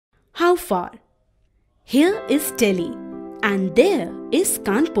How far? Here is Delhi and there is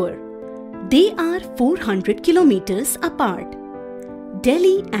Kanpur. They are 400 kilometers apart.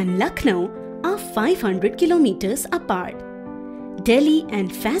 Delhi and Lucknow are 500 kilometers apart. Delhi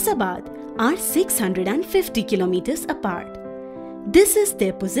and Faizabad are 650 kilometers apart. This is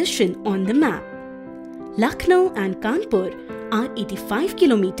their position on the map. Lucknow and Kanpur are 85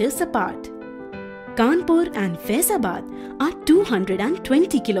 kilometers apart. Kanpur and Faizabad are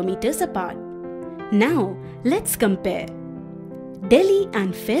 220 kilometers apart. Now let's compare. Delhi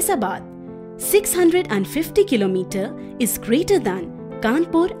and Faizabad 650 kilometer is greater than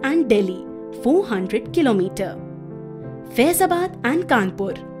Kanpur and Delhi 400 kilometer. Faizabad and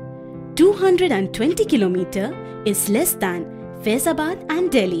Kanpur 220 kilometer is less than Faizabad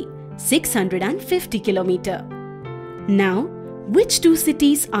and Delhi 650 kilometer. Now, which two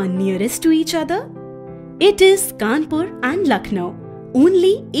cities are nearest to each other? It is Kanpur and Lucknow,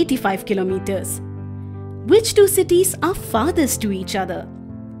 only 85 kilometers. Which two cities are farthest to each other?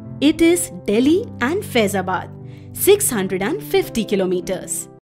 It is Delhi and Faizabad, 650 kilometers.